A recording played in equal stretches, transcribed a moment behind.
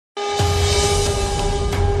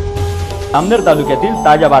अमनेर तालुक्यातील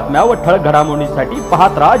ताज्या बातम्या व ठळक घडामोडींसाठी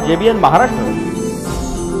पाहत रहा JBN महाराष्ट्र।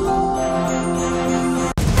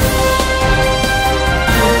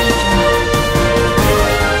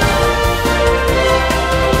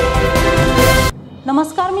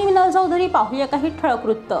 नमस्कार, मी मिनल चौधरी। पाहूया काही ठळक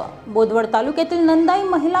वृत्त। बोदवड तालुक्यातील नंदाई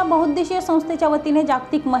महिला बहुउद्देशीय संस्थेच्या वतीने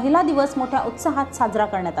जागतिक महिला दिवस मोठ्या उत्साहात साजरा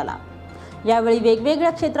करण्यात आला। यावेळी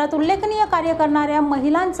वेगवेगळ्या क्षेत्रात उल्लेखनीय कार्य करणाऱ्या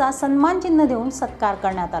महिलांचा सन्मान चिन्ह देऊन सत्कार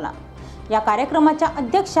करण्यात आला। या कार्यक्रमाच्या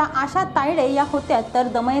अध्यक्षा आशा तायडे या होत्या, तर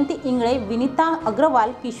दमयंती इंगळे, विनीता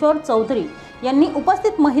अग्रवाल, किशोर चौधरी यांनी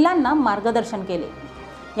उपस्थित महिलांना मार्गदर्शन केले।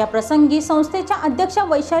 या प्रसंगी संस्थेच्या अध्यक्षा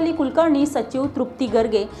वैशाली कुलकर्णी, सचिव तृप्ती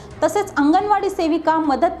गर्गे तसेच अंगणवाडी सेविका,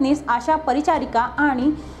 मदतनीस, आशा परिचारिका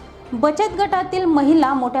आणि बचत गटातील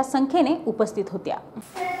महिला मोठ्या संख्येने उपस्थित होत्या।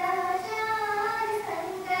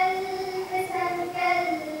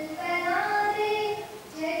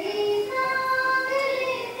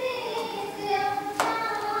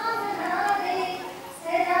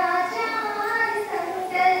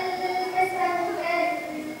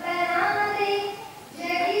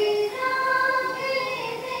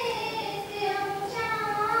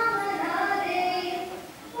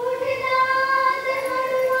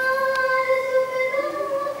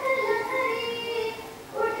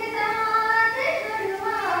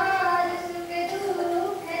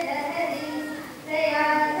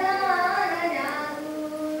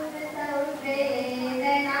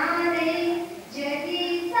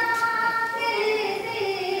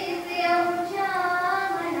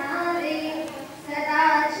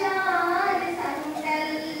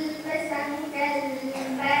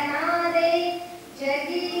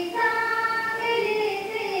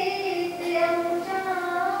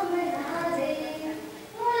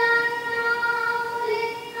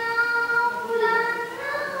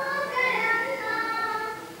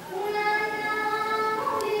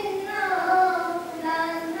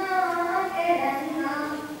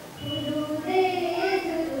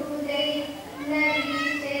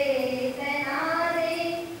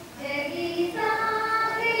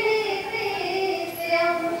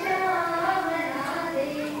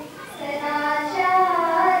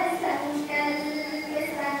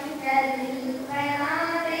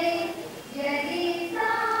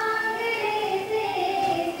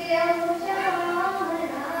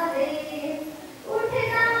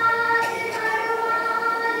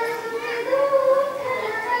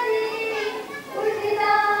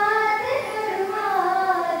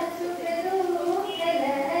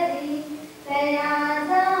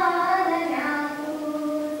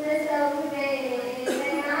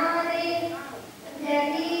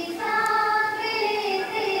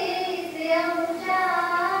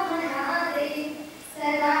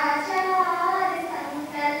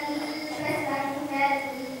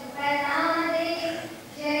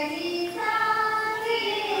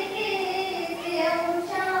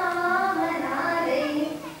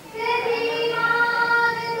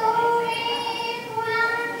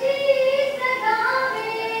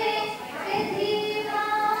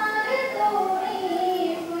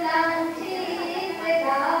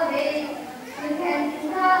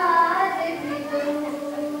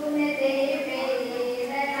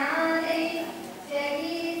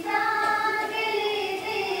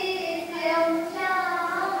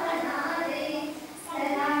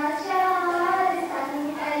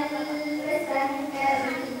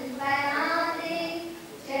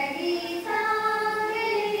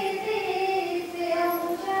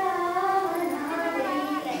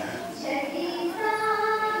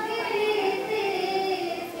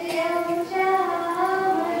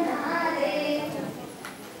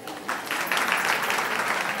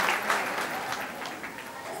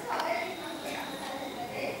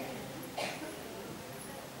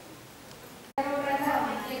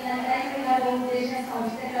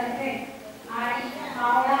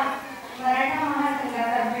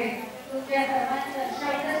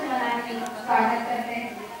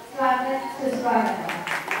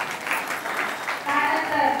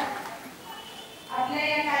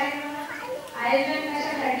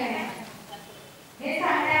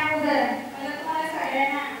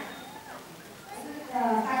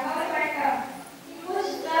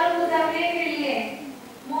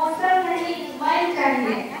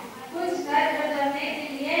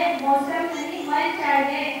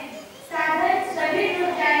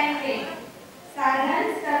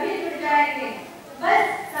 साधन सभी जुट जाएंगे, बस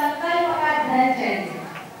संकल्प का धन चाहिए।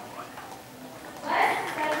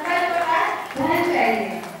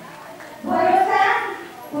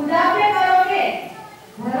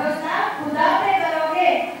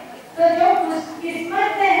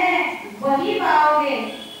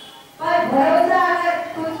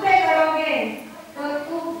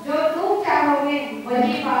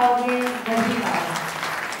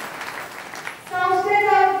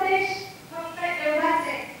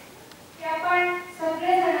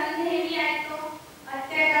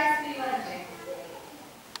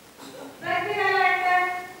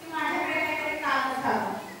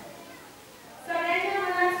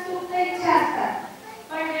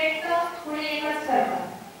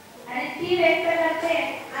 आहे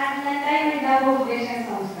आज नंदाई महिला बहुउद्देशीय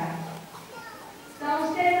संस्था.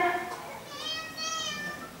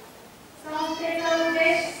 संस्थेचा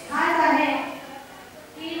उद्देश हाच आहे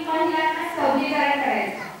की महिलांना सबलीकरण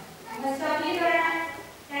करायचं. सबलीकरण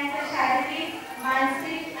त्यांचं शारीरिक,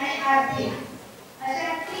 मानसिक आणि आर्थिक अशा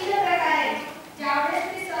 3 प्रकारे ज्यावेळेस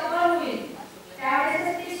ती सबल होईल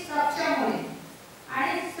त्यावेळेस ती सक्षम होईल.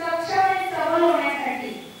 आणि सक्षम आणि सबल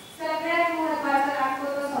होण्यासाठी सगळ्यात महत्त्वाचा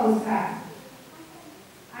लागतो तो संस्कार.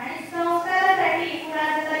 आणि संस्कारासाठी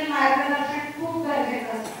कुणाचं तरी मार्गदर्शन खूप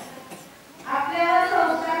गरजेचं असतं. आपल्यावर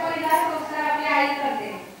पहिला संस्कार आपली आई करते,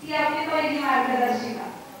 ती आपली पहिली मार्गदर्शिका,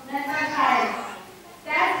 नंतर शाळेत.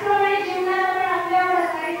 त्याचप्रमाणे जीवनात आपण आपल्यावर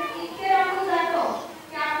इतके रमून जातो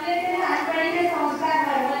की आपले ते लहानपणीचे संस्कार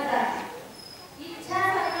हरवत जातात. इच्छा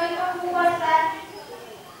संकल्प खूप असतात,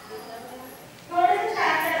 थोडंसं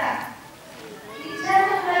शांतता. इच्छा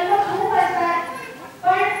संकल्प खूप असतात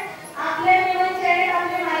पण आपल्या जीवनशैलीत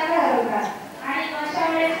आपले मार्ग हरवतात आणि अशा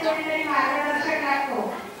वेळेस कोणीतरी मार्गदर्शक लागतो.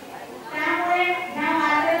 त्यामुळे ह्या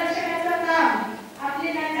मार्गदर्शनाचं काम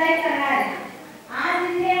आपली नंदाई करणार आहे. आज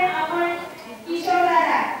इथे आपण किशोर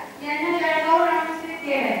दादा यांना जळगावहून आमंत्रित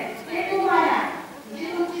केलंय. ते तुम्हाला जी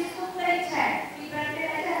तुमची सुप्त इच्छा आहे की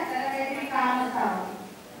प्रत्येकाच्या हाताला काहीतरी काम असावं,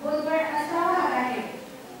 बोधगड असा भाग आहे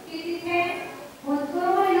की तिथे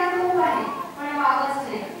भूतपूर्व महिला खूप आहे पण वावच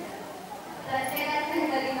नाही. प्रत्येकात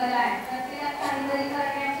काहीतरी कला आहे, प्रत्येकात काहीतरी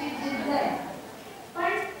करण्याची जिद्द आहे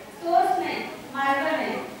पण तोच नाही, मार्ग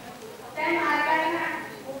नाही. त्या मार्गाला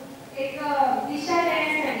एक दिशा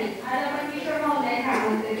देण्यासाठी आज आपण किशोर भाऊंना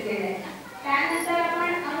आमंत्रित केलंय. त्यानंतर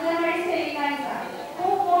आपण अंगणवाडी सेविकांचा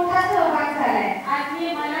खूप मोठा सहभाग झालाय. आज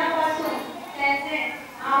मी मनापासून त्यांचे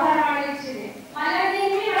आभार मानू इच्छिते. मला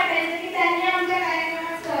नेहमी वाटायचं की त्यांनी आमच्या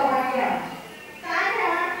कार्यक्रमात सहभाग घ्यावा. का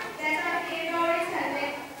घ्यावा त्याचा एका वेळी सांगते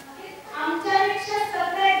की आमच्यापेक्षा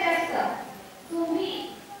सगळ्यात जास्त तुम्ही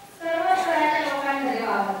सर्व स्तराच्या लोकांमध्ये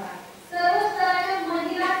वावरता. सर्व स्तराच्या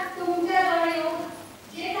महिला तुमच्या जवळ येऊन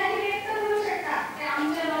जे काही व्यक्त करू शकता ते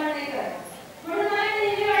आमच्या जवळ नाही करत. म्हणून मला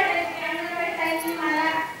नेहमी वाटायचं की अंगणवाडी ताईंनी मला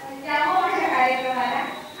द्यावं माझ्या कार्यक्रमाला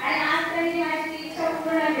आणि आज त्यांनी माझी इच्छा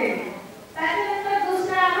पूर्ण केली. त्याच्यानंतर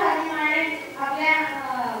दुसरा आभार मानेन आपल्या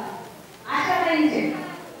आशाताईंचे,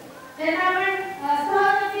 ज्यांना आपण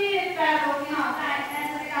सहजही कळतो की काय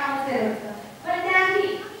त्यांचं काम असेल होतं. पण त्याही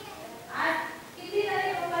आज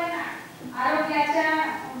कितीतरी लोकांना आरोग्याच्या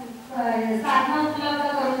साधनं उपलब्ध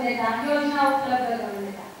करून देतात, योजना उपलब्ध करून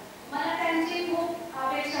देतात. मला त्यांची खूप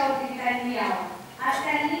अपेक्षा होती की त्यांनी यावं. आज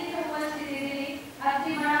त्यांनी उपस्थिती दिली,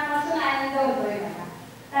 अगदी मनापासून आनंद होतोय मला.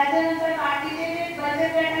 त्याच्यानंतर बाकीचे जे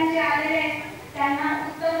बचत गटांचे आलेले त्यांना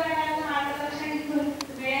उत्तम प्रकारचं मार्गदर्शन इथून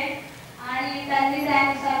मिळेल आणि त्यांनी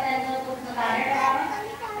त्यानुसार त्यांचं पुढचं कार्य करावं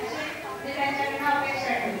अशी त्यांच्याकडनं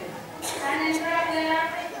अपेक्षा ठेवली. त्यानंतर आपल्याला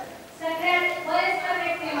सगळ्यात वयस्कर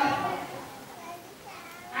व्यक्तिमत्व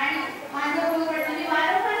आणि माझं बोलणं मी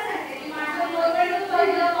वारंवार सांगते की माझं बोलणं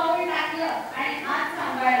पहिलं पाऊल टाकलं आणि हात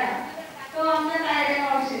सांभाळला तो आमचा तायडे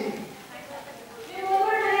मावशी. मी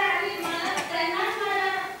बोलणं आधी मला त्यांनाच मला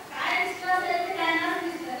काय दिसलं असेल ते त्यांनाच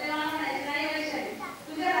दिसलं. ते मला म्हणायचे नाही वैशाली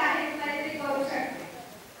तुझ्या काहीतरी करू शकते,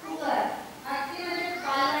 तू कर. अगदी म्हणजे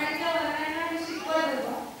बालवाडीच्या वर्गांना मी शिकवत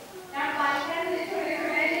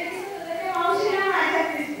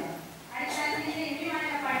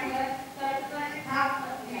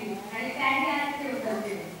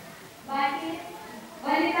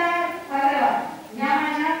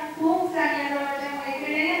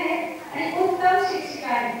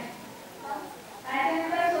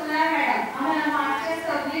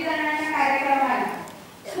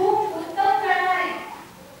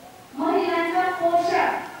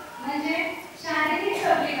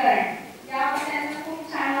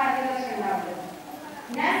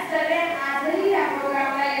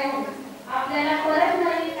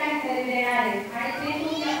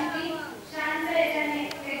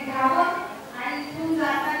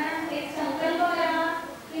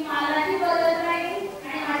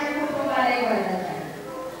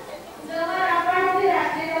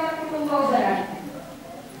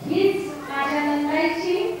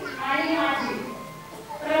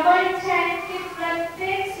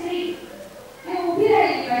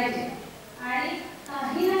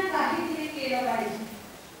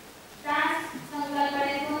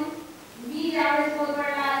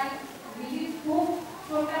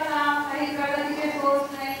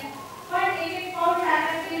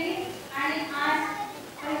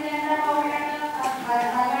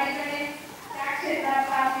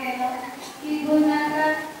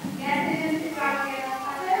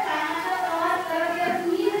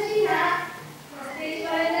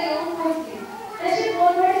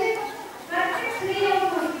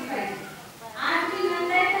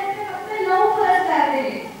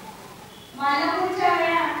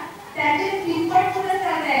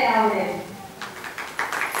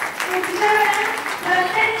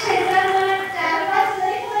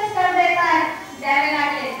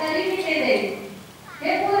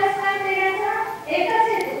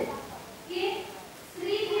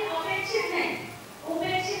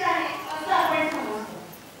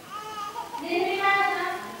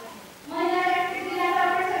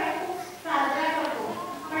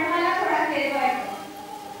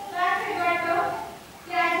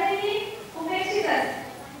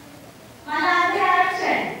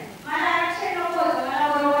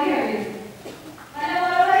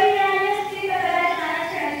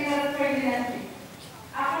विनंती.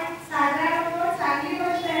 आपण साजरा करतो, चांगली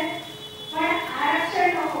गोष्ट आहे, पण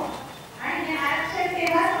आरक्षण नको. आणि हे आरक्षण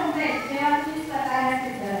तेव्हा संपेल जेव्हा तुम्ही स्वतःला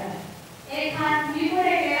सिद्ध कराल. एक हात मी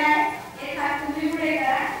पुढे केलाय, एक हात तुम्ही पुढे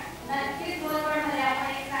करा. नक्कीच बोलवडमध्ये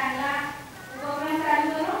आपण एक चांगला उपक्रम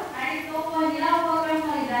चालू करू आणि तो पहिला उपक्रम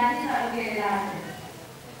महिलांनी चालू केलेला आहे.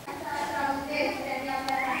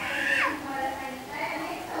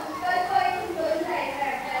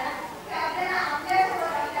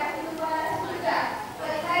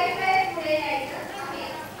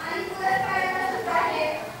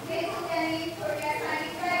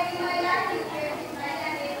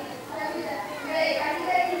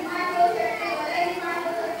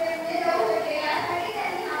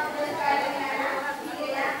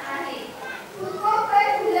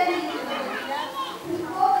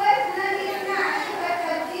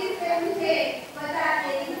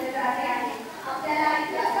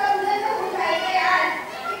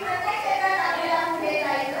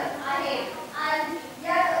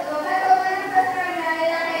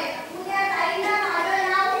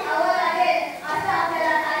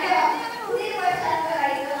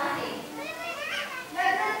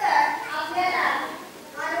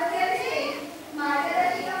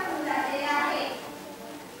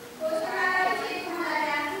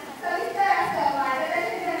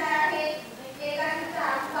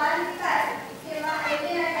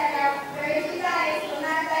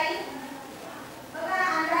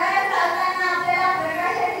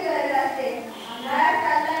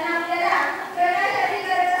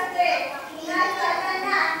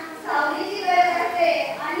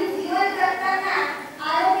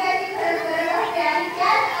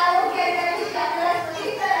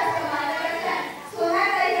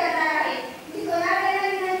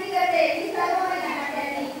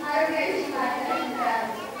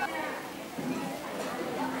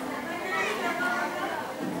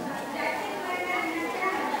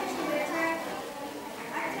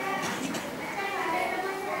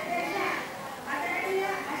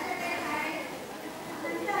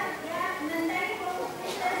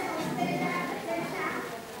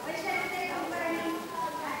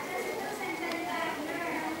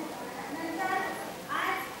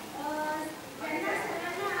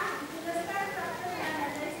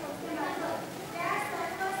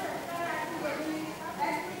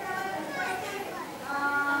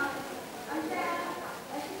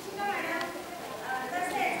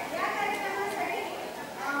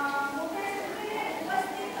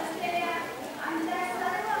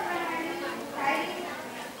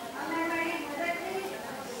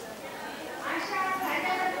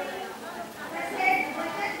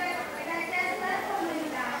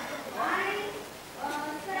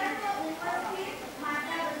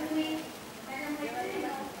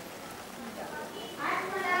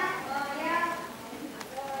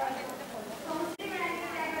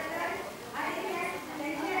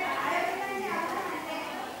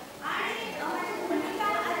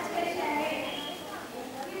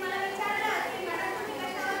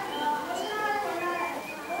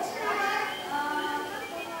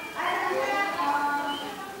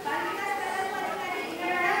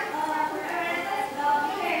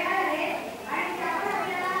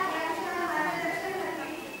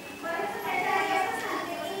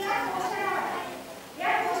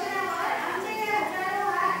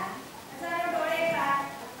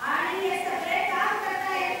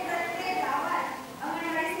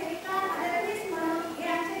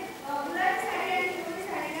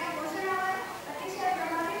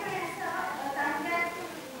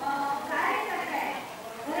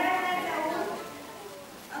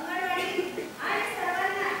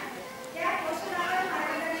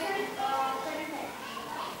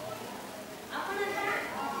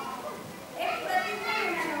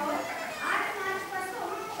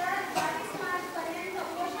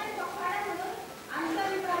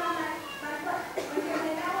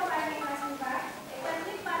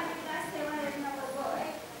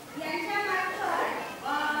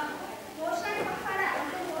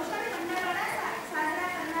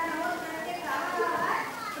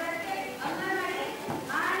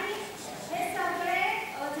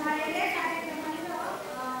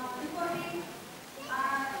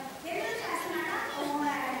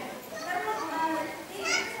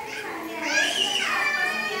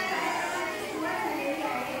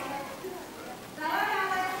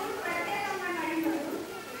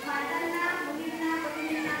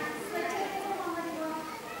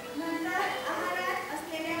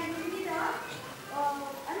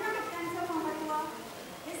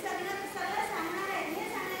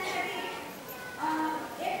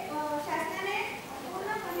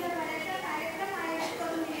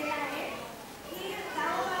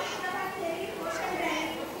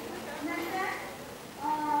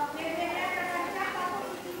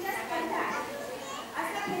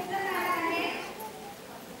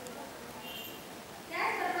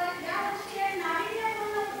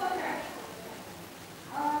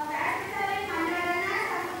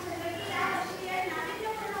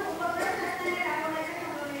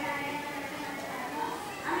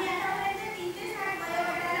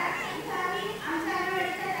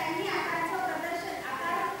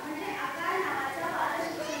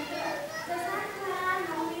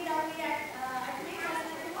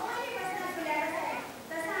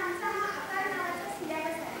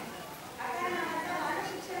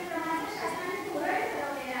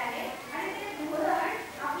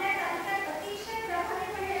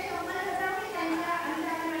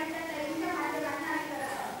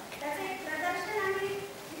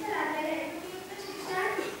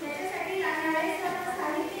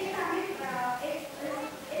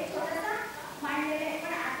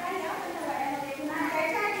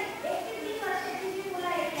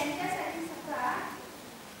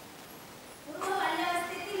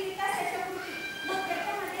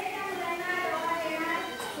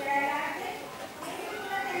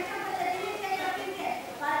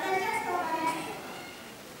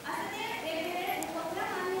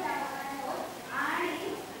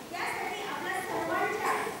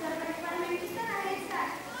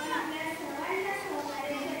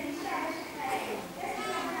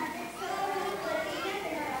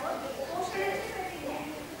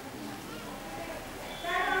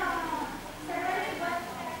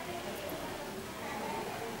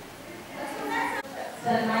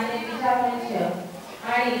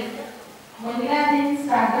 आणि महिला दिन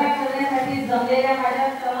साजरा करण्यासाठी जमलेल्या माझ्या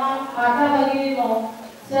तमाम माता भगिनींनो,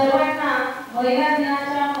 सर्वांना महिला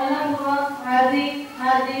दिनाच्या मनपूर्वक हार्दिक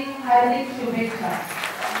हार्दिक हार्दिक शुभेच्छा.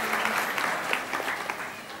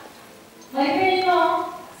 मैत्रिणींनो,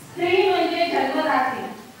 स्त्री म्हणजे जन्मदाती,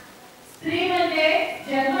 स्त्री म्हणजे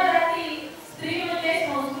जन्मदाती, स्त्री म्हणजे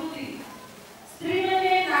संस्कृती, स्त्री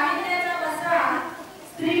म्हणजे नाविन्याचा पसरा,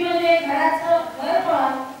 स्त्री म्हणजे घराचं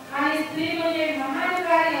घरपण आणि स्त्री म्हणजे महान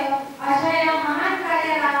कार्य. अशा या महान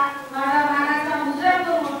कार्याला माझा मानाचा मुजरा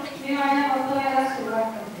करून मी माझ्या वक्तव्याला सुरुवात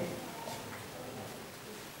करते.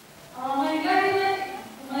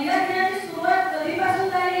 महिला दिनाची सुरुवात कधीपासून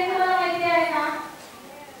झाली हे तुम्हाला माहिती आहे का?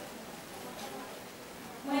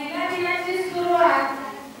 महिला दिनाची सुरुवात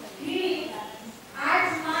ही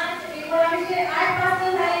 8 मार्च 1908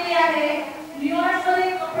 पासून झालेली आहे.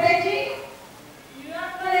 न्यूयॉर्कमध्ये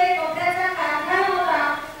कपड्याचा कारखाना होता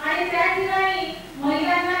आणि त्या ठिकाणी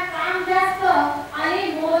महिलांना काम जास्त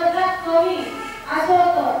आणि मोबदला कमी असं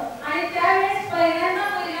होतं. आणि त्यावेळेस पहिल्यांदा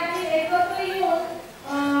महिलांनी एकत्र येऊन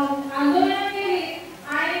आंदोलन केली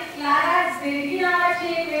आणि क्लारा झेडी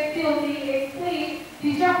नावाची एक व्यक्ती होती, एक स्त्री,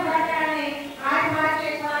 तिच्या पुढाकाराने 8 मार्च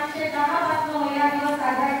 1910 पासून महिला दिवस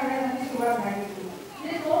साजरा करण्यासाठी सुरुवात झाली.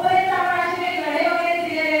 म्हणजे तोपर्यंत आपण असे काही लढे वगैरे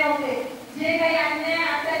दिलेले नव्हते. जे काही अन्याय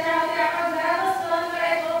अत्याचार होते आपण घरातच सहन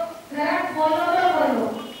करायचो, घरात बोललो.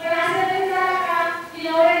 पण असं तरी झालं का की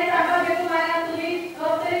एवढ्याने तांबा फेकून आला, तुम्ही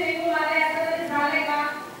कप तरी फेकून आले, असं तरी झालंय का?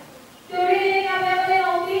 तेवढी लिहिणी आपल्यामध्ये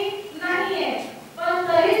नव्हती, नाहीये. पण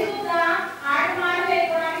तरी सुद्धा 8 मार्च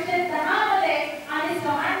 1910 मध्ये आम्ही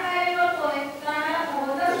समान कार्य करतोय, तर आम्हाला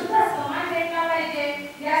मोबदला सुद्धा समान भेटला पाहिजे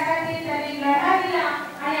यासाठी त्यांनी लढा दिला.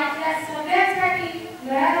 आणि आपल्या सगळ्यांसाठी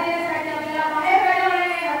लढा देण्यासाठी आपल्याला बाहेर काढण्याला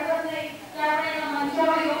काही हरकत नाही, त्यामुळे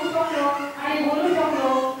मंचावर येऊ शकलो आणि बोलू शकलो.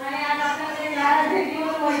 आणि आज आपल्याकडे क्लारा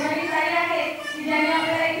झेडीवर वैशाली ताई आहे की ज्यांनी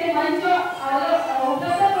आपल्याला इथे मंच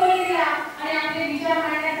उपलब्ध करून दिला आणि आपले विचार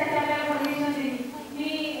मांडण्यासाठी आपल्याला परमिशन दिली. मी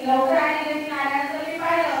लवकर आली घरी आल्यानंतर मी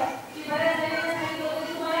पाहिलं की बऱ्याच जणांनी सांगितलं होतं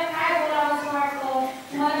की तुम्हाला काय बोलावंसं वाटतं,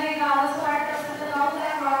 तुम्हाला काही गावंसं वाटतं असेल तर गाऊन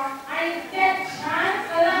दाखवा. आणि इतक्या छान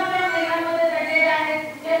कला आपल्या महिलांमध्ये दडलेल्या आहेत,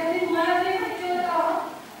 त्यासाठी तुम्हाला तरी माहिती होतं का?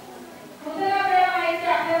 होतं का आपल्याला माहिती?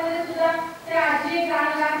 आपल्यामध्ये सुद्धा त्या आजी एक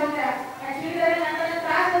गाणं गात होत्या. ऍक्च्युली त्याला नाचायला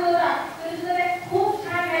त्रास होत होता, तरी सुद्धा त्या खूप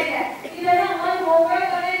छान गायल्या की त्यांना मन मोकळं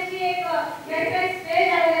करण्याची एक या ठिकाणी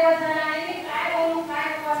स्टेज अवेलेबल झाला. आणि मी काय बोलू काय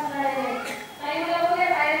नको असं झालेलं आहे. ताई मला बोलल्या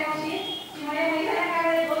ताई मावशी की म्हणे महिला काय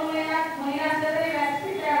वेळेस 2 महिला असल्या तरी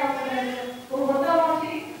व्यासपीठ तयार होतं. तो होतं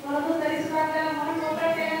मावशी, परंतु तरी सुद्धा आपल्याला मन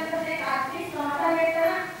मोकळं केल्यानंतर एक आर्थिक समाधान भेटतं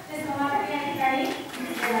ना, ते समाधान या ठिकाणी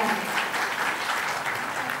भेटलेलं आहे.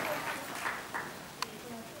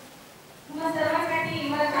 तुम्हा सर्वांसाठी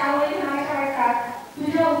मला 4 ओळी म्हणायच्या वाटतात.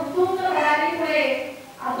 तुझ्या उत्तुंग भरारीपुढे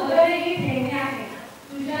गगनही ठेवणे आहे,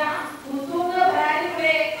 तुझ्या उत्तुंग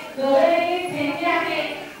भरारीपुढे गगनही ठेवणे आहे.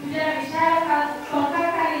 तुझ्या विशाल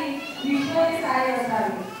पंखाखाली विश्वने सारे बसावे,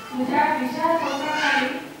 तुझ्या विशाल पंखाखाली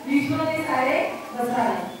विश्वने सारे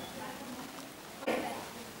बसावे.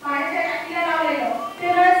 पाण्याच्या टाकीला लावलेलं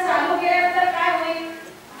ते नळ चालू केल्यानंतर काय होईल?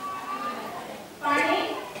 पाणी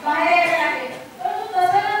बाहेर यायला लागेल. परंतु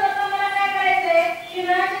तसं न करता मला काय करायचंय की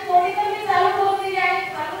नळाची तोडी तर मी चालू करून दिली आहे,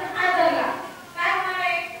 खालून हात धरला, काय होणार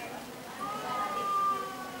आहे?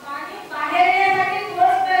 पाणी बाहेर येण्यासाठी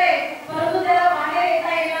फोर्स करेल, परंतु त्याला बाहेर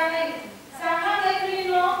येता येणार नाही. सांगा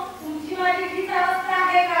मैत्रिणींनो, तुमची माझी हीच अवस्था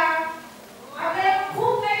आहे का? आपल्याला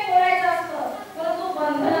खूप काही बोलायचं असतं, परंतु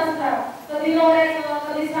बंद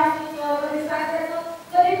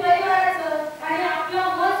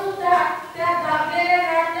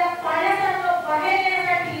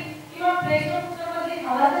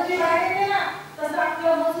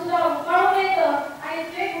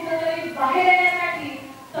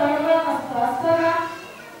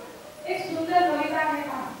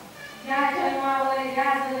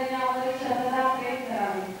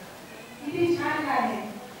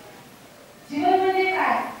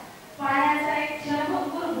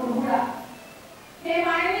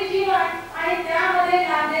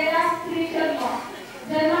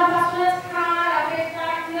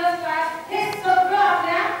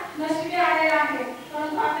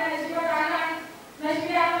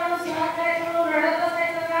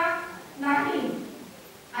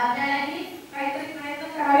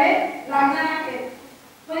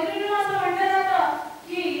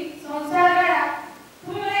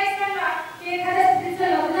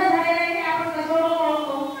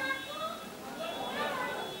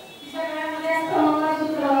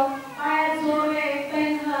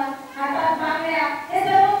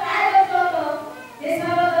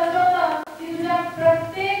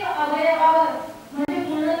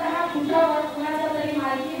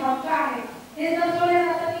हे दर्शवले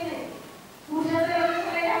जातं की नाही? पुरुषाचं लग्न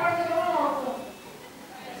झालं की आपण कशावर ओळखतो?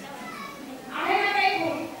 आहे ना काही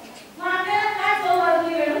गुण? मग आपल्याला काय सौभाग्य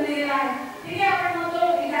मिळून दिलेलं आहे? ठीक आहे, आपण म्हणतो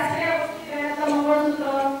या सगळ्या गोष्टी करण्याचं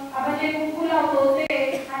मंगळसूत्र, आपण जे कुंकू लावतो ते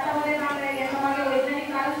हातामध्ये घालणे, याच्यामागे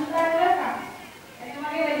वैज्ञानिक कारण सुद्धा आहे बरं का?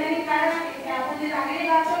 याच्यामागे वैज्ञानिक कारण आहे की आपण जे दागिने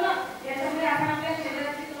घालतो ना, याच्यामुळे आपण आपल्या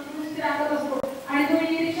शरीराची तंदुरुस्ती राखत असतो. आणि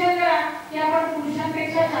तुम्ही निरीक्षण करा की आपण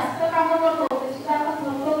पुरुषांपेक्षा जास्त कामं करतो, ते सुद्धा आपण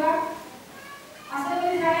करतो का? असं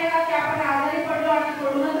कधी झालंय का की आपण आजारी पडलो आणि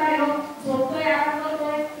पडूनच राहिलो, झोपतोय, आराम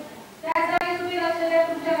करतोय? त्याच जागी तुम्ही लक्ष द्या,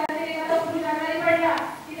 तुमच्या घरातील एखादा पुरुष आजारी पडला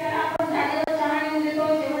की त्याला आपण जागेवर चहा घेऊन देतो,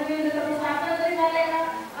 जेवण घेऊन देतो. तसं आपलं तरी झालंय का?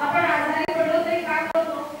 आपण आजारी पडलो तरी काय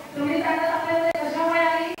करतो? तेवढी ताकद आपल्यामध्ये कशामुळे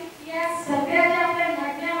आली? या सगळ्या ज्या आपल्या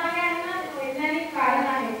घटनेमागे आहे ना, वैज्ञानिक कारण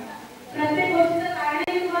आहे. प्रत्येक गोष्टीचं कारण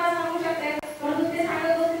मी तुम्हाला सांगू शकते, परंतु ते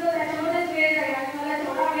सांगत होते तर त्याच्यामध्येच वेळ जाईल आणि मला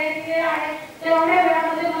जेवढा वेळ दिलेला आहे तेवढ्या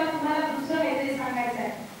वेळामध्ये मला तुम्हाला दुसरं काहीतरी सांगायचं आहे.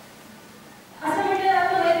 असं म्हटलं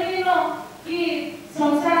जातं मैत्रिणींनो की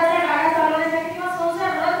संसाराचा गाडा चालवण्यासाठी किंवा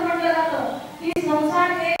संसार रथ म्हटलं जातं की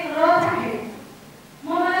संसार एक रथ आहे.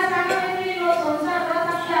 मग मला सांगा मैत्रिणींनो, संसार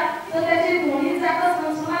रथ असला तर त्याची दोन्ही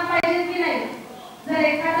चाकं समान पाहिजेत की नाही? जर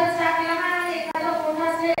एखादं चाक लहान आणि एखादं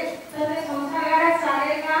मोठं असेल तर ते संसार गाड्यात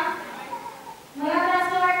चालेल का? मला तर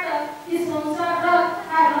असं वाटतं की संसार रथ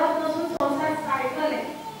हा रथ नसून संसार सायकल आहे.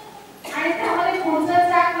 आणि त्यामध्ये पुढचं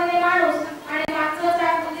चाक म्हणजे माणूस आणि मागचं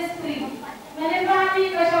चाक म्हणजे स्त्री. म्हणजे पहा मी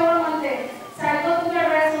कशावर म्हणते, सायकल तुमच्या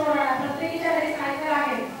डोळ्यासमोर आणा, प्रत्येकीच्या घरी सायकल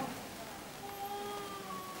आहे.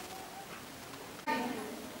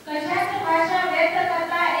 कशाची भाषा व्यक्त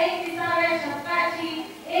करता एक विसाव्या शतकाची,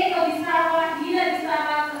 एक विसावा हीन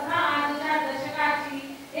विसावा कथा आजच्या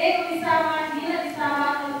दशकाची, एक विसावा हीन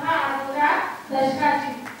विसावा कथा आजच्या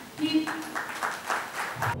दशकाची.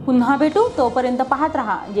 पुन्हा भेटू, तोपर्यंत पाहत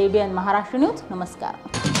रहा JBN महाराष्ट्र न्यूज. नमस्कार.